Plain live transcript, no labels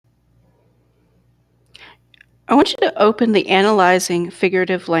I want you to open the Analyzing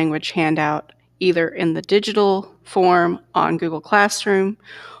Figurative Language handout, either in the digital form on Google Classroom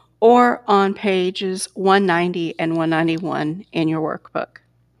or on pages 190 and 191 in your workbook.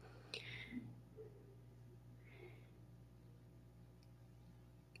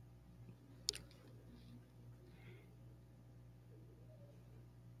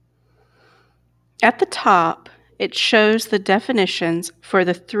 At the top, it shows the definitions for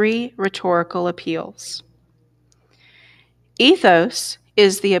the 3 rhetorical appeals. Ethos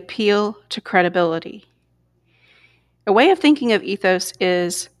is the appeal to credibility. A way of thinking of ethos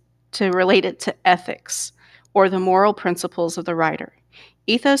is to relate it to ethics, or the moral principles of the writer.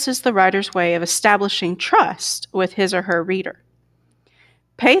 Ethos is the writer's way of establishing trust with his or her reader.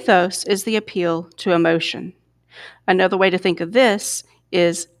 Pathos is the appeal to emotion. Another way to think of this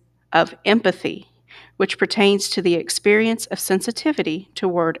is of empathy, which pertains to the experience of sensitivity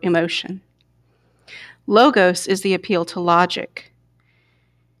toward emotion. Logos is the appeal to logic,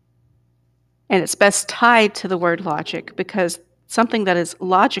 and it's best tied to the word logic because something that is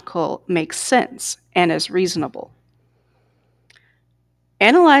logical makes sense and is reasonable.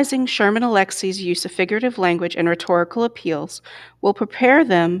 Analyzing Sherman Alexie's use of figurative language and rhetorical appeals will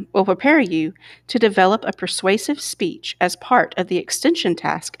prepare you to develop a persuasive speech as part of the extension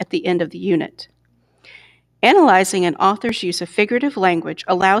task at the end of the unit. Analyzing an author's use of figurative language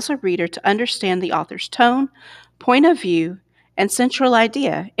allows a reader to understand the author's tone, point of view, and central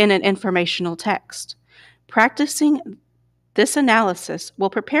idea in an informational text. Practicing this analysis will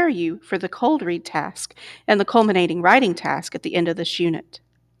prepare you for the cold read task and the culminating writing task at the end of this unit.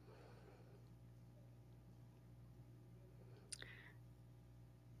 I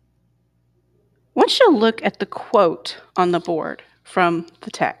want you to look at the quote on the board from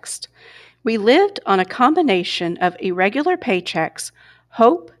the text. We lived on a combination of irregular paychecks,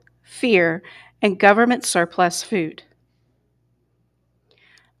 hope, fear, and government surplus food.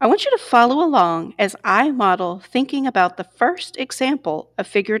 I want you to follow along as I model thinking about the first example of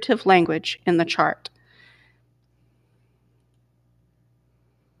figurative language in the chart.